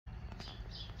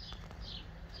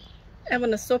Evo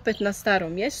nas opet na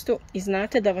starom mjestu i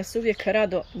znate da vas uvijek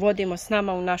rado vodimo s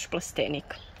nama u naš plastenik.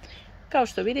 Kao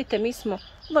što vidite, mi smo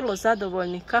vrlo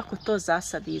zadovoljni kako to za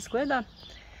sad izgleda.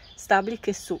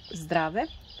 Stabljike su zdrave,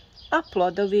 a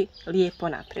plodovi lijepo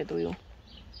napreduju.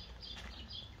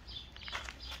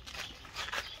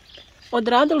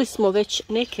 Odradili smo već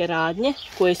neke radnje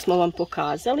koje smo vam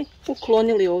pokazali.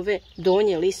 Uklonili ove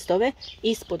donje listove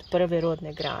ispod prve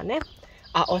rodne grane,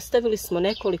 a ostavili smo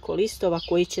nekoliko listova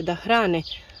koji će da hrane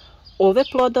ove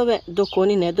plodove dok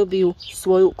oni ne dobiju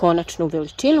svoju konačnu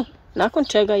veličinu, nakon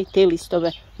čega i te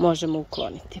listove možemo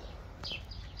ukloniti.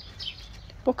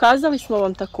 Pokazali smo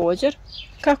vam također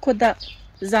kako da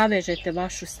zavežete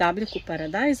vašu stabljiku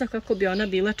paradajza kako bi ona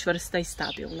bila čvrsta i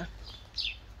stabilna.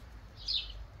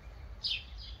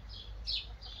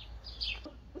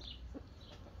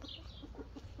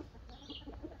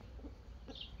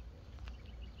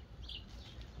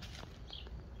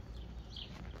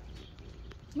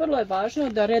 Vrlo je važno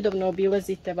da redovno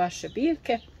obilazite vaše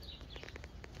biljke,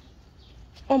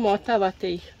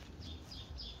 omotavate ih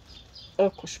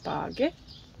oko špage,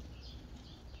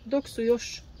 dok su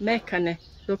još mekane,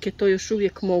 dok je to još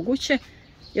uvijek moguće,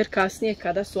 jer kasnije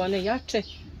kada su one jače,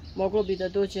 moglo bi da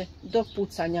dođe do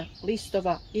pucanja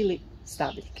listova ili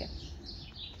stabljike.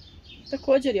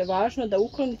 Također je važno da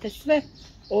uklonite sve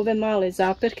ove male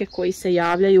zaperke koji se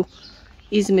javljaju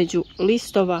između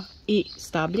listova i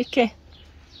stabljike,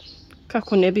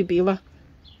 kako ne bi bila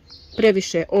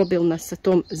previše obilna sa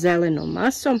tom zelenom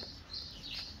masom.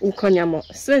 Uklanjamo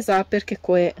sve zaperke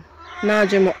koje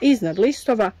nađemo iznad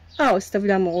listova, a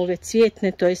ostavljamo ove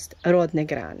cvjetne, to jest rodne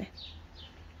grane.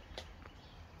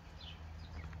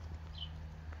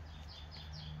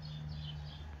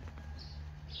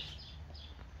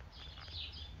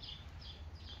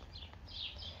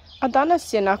 A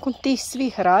danas je nakon tih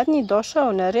svih radnji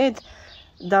došao na red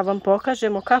da vam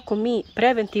pokažemo kako mi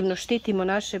preventivno štitimo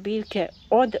naše biljke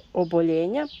od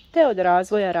oboljenja te od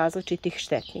razvoja različitih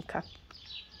štetnika.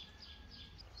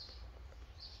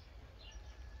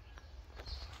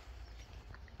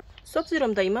 S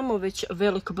obzirom da imamo već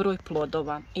velik broj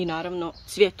plodova i naravno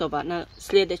cvjetova na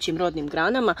sljedećim rodnim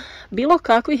granama, bilo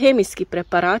kakvi hemijski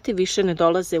preparati više ne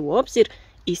dolaze u obzir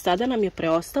i sada nam je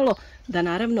preostalo da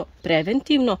naravno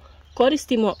preventivno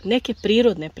koristimo neke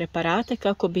prirodne preparate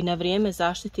kako bi na vrijeme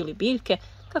zaštitili biljke,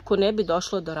 kako ne bi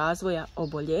došlo do razvoja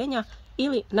oboljenja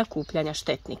ili nakupljanja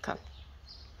štetnika.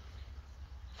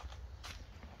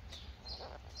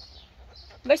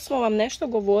 Već smo vam nešto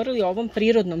govorili o ovom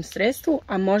prirodnom sredstvu,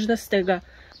 a možda ste ga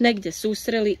negdje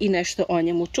susreli i nešto o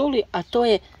njemu čuli, a to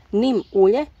je nim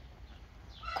ulje,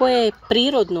 koje je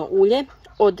prirodno ulje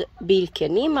od biljke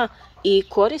nima i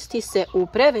koristi se u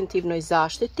preventivnoj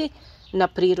zaštiti. Na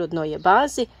prirodnoj je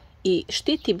bazi i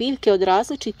štiti biljke od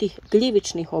različitih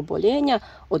gljivičnih oboljenja,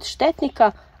 od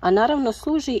štetnika, a naravno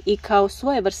služi i kao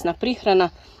svojevrsna prihrana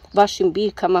vašim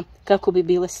biljkama kako bi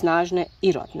bile snažne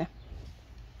i rodne.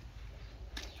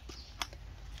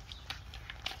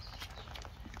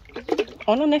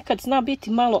 Ono nekad zna biti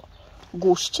malo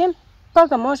gušće, pa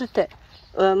ga možete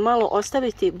malo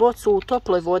ostaviti bocu u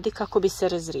toploj vodi kako bi se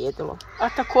razrijedilo. A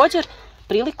također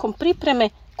prilikom pripreme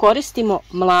koristimo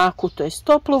mlaku, to jest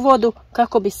toplu vodu,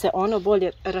 kako bi se ono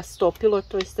bolje rastopilo,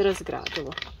 to jest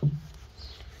razgradilo.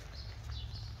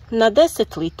 Na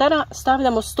 10 litara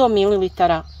stavljamo 100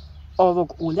 ml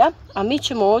ovog ulja, a mi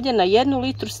ćemo ovdje na 1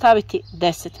 litru staviti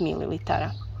 10 ml.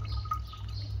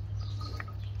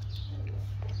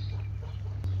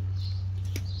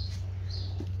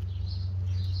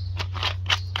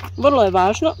 Vrlo je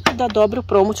važno da dobro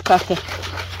promućkate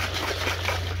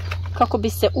kako bi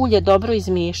se ulje dobro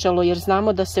izmiješalo, jer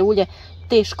znamo da se ulje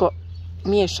teško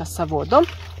miješa sa vodom,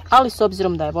 ali s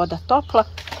obzirom da je voda topla,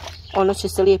 ono će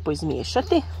se lijepo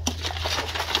izmiješati.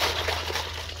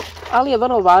 Ali je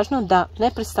vrlo važno da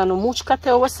neprestano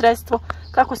mućkate ovo sredstvo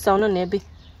kako se ono ne bi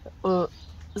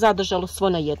zadržalo svo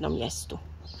na jednom mjestu.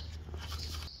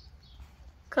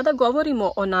 Kada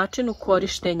govorimo o načinu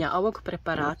korištenja ovog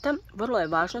preparata, vrlo je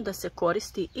važno da se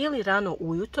koristi ili rano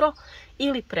ujutro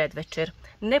ili predvečer,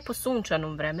 ne po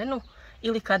sunčanom vremenu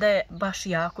ili kada je baš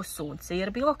jako sunce, jer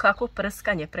bilo kakvo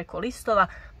prskanje preko listova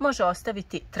može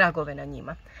ostaviti tragove na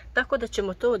njima. Tako da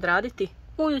ćemo to odraditi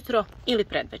ujutro ili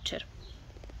predvečer.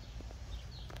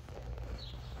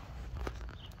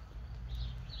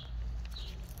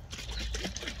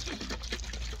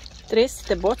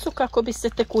 Tresite bocu kako bi se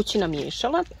tekućina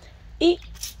miješala i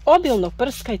obilno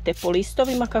prskajte po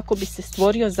listovima kako bi se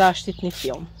stvorio zaštitni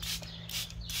film.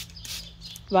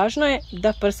 Važno je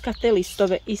da prskate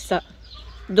listove i sa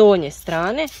donje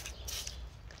strane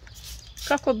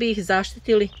kako bi ih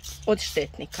zaštitili od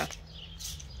štetnika.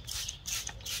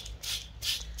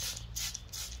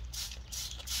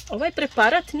 Ovaj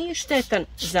preparat nije štetan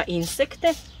za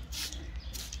insekte,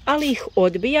 ali ih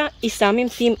odbija i samim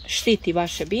tim štiti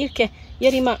vaše biljke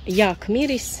jer ima jak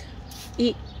miris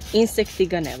i insekti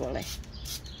ga ne vole.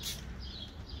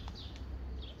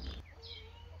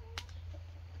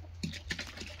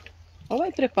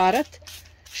 Ovaj preparat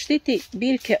štiti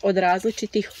biljke od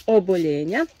različitih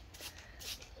oboljenja,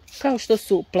 kao što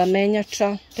su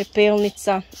plamenjača,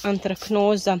 pepelnica,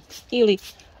 antraknoza ili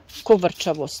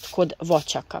kovrčavost kod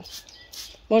voćaka.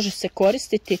 Može se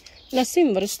koristiti na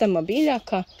svim vrstama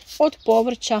biljaka, od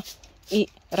povrća i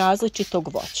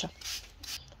različitog voća.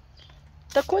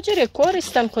 Također je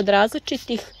koristan kod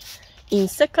različitih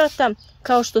insekata,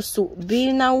 kao što su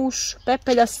biljna uš,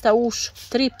 pepeljasta uš,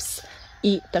 trips,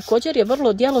 i također je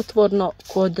vrlo djelotvorno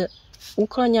kod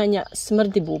uklanjanja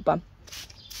smrdi buba.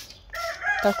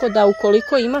 Tako da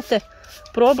ukoliko imate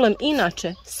problem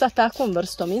inače sa takvom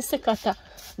vrstom insekata,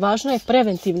 važno je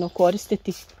preventivno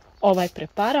koristiti ovaj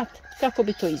preparat kako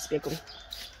bi to izbjegli.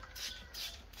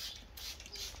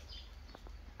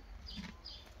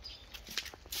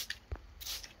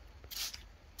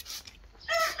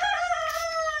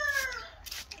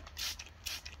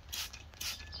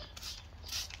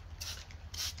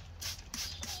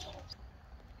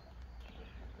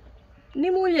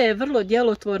 Nim ulje je vrlo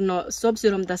djelotvorno s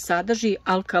obzirom da sadrži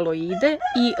alkaloide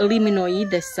i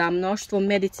liminoide sa mnoštvom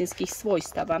medicinskih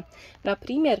svojstava. Na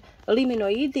primjer,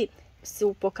 liminoidi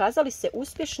su pokazali se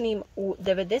uspješnim u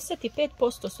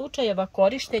 95% slučajeva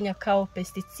korištenja kao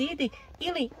pesticidi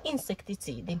ili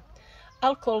insekticidi.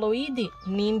 Alkaloidi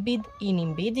nimbid i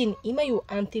nimbidin imaju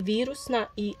antivirusna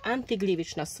i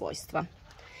antigljivična svojstva.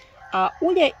 A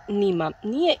ulje nima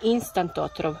nije instant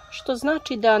otrov, što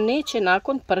znači da neće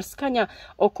nakon prskanja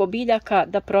oko biljaka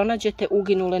da pronađete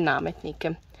uginule nametnike.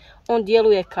 On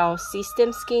djeluje kao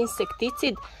sistemski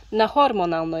insekticid na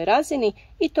hormonalnoj razini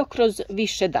i to kroz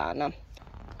više dana.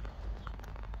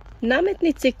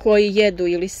 Nametnici koji jedu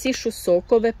ili sišu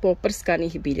sokove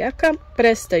poprskanih biljaka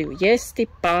prestaju jesti,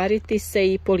 pariti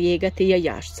se i polijegati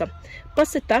jajašca, pa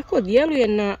se tako djeluje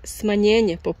na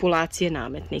smanjenje populacije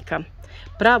nametnika.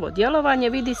 Pravo djelovanje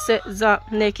vidi se za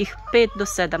nekih 5 do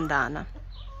 7 dana.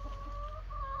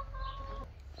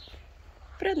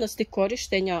 Prednosti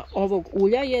korištenja ovog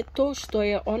ulja je to što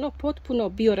je ono potpuno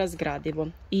biorazgradivo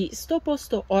i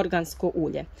 100% organsko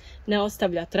ulje. Ne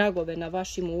ostavlja tragove na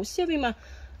vašim usjevima,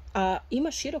 a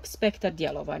ima širok spektar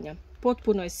djelovanja.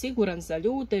 Potpuno je siguran za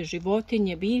ljude,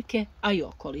 životinje, biljke, a i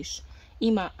okoliš.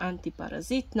 Ima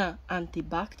antiparazitna,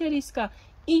 antibakterijska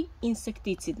i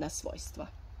insekticidna svojstva.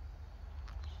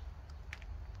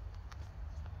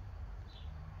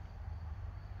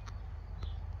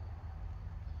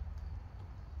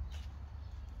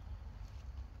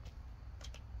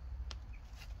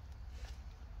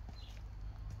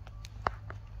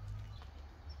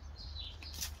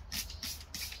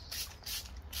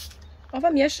 Ova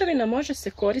mješavina može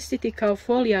se koristiti kao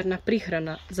folijarna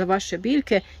prihrana za vaše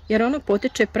biljke jer ono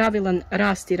potiče pravilan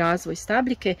rast i razvoj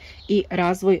stabljike i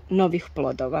razvoj novih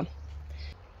plodova.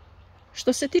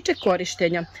 Što se tiče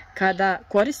korištenja, kada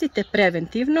koristite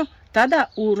preventivno, tada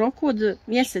u roku od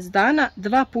mjesec dana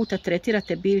 2 puta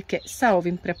tretirate biljke sa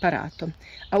ovim preparatom.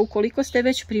 A ukoliko ste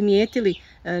već primijetili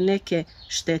neke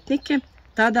štetnike,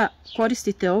 tada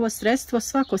koristite ovo sredstvo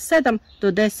svako 7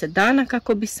 do 10 dana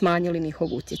kako bi smanjili njihov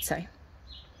utjecaj.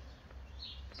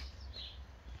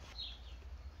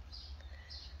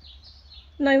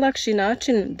 Najlakši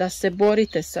način da se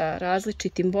borite sa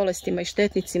različitim bolestima i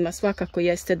štetnicima svakako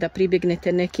jeste da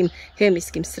pribjegnete nekim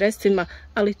hemijskim sredstvima,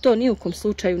 ali to ni u kom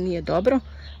slučaju nije dobro,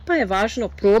 pa je važno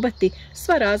probati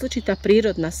sva različita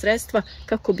prirodna sredstva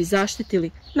kako bi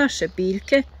zaštitili naše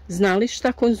biljke, znali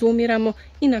šta konzumiramo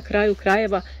i na kraju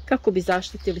krajeva kako bi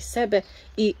zaštitili sebe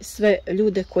i sve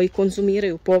ljude koji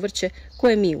konzumiraju povrće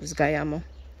koje mi uzgajamo.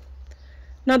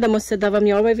 Nadamo se da vam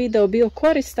je ovaj video bio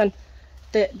koristan,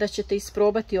 te da ćete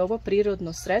isprobati ovo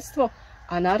prirodno sredstvo,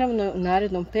 a naravno u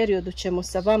narednom periodu ćemo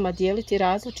sa vama dijeliti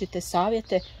različite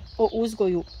savjete o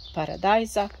uzgoju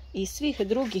paradajza i svih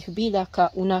drugih biljaka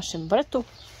u našem vrtu,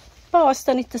 pa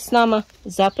ostanite s nama,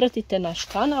 zapratite naš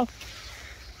kanal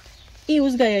i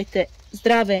uzgajajte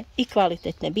zdrave i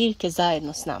kvalitetne biljke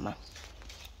zajedno s nama.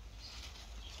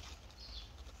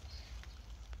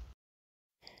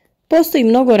 Postoji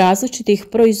mnogo različitih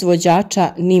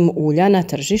proizvođača nim ulja na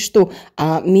tržištu,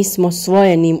 a mi smo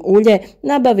svoje nim ulje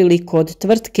nabavili kod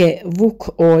tvrtke Vuk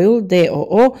Oil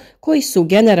d.o.o. koji su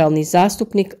generalni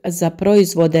zastupnik za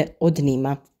proizvode od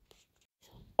nima.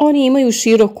 Oni imaju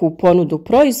široku ponudu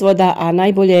proizvoda, a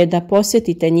najbolje je da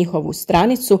posjetite njihovu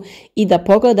stranicu i da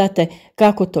pogledate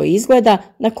kako to izgleda,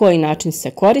 na koji način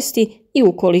se koristi i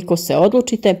ukoliko se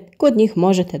odlučite, kod njih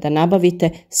možete da nabavite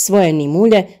svoje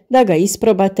ulje, da ga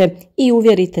isprobate i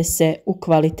uvjerite se u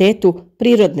kvalitetu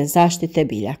prirodne zaštite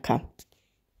biljaka.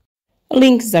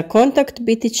 Link za kontakt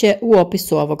biti će u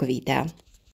opisu ovog videa.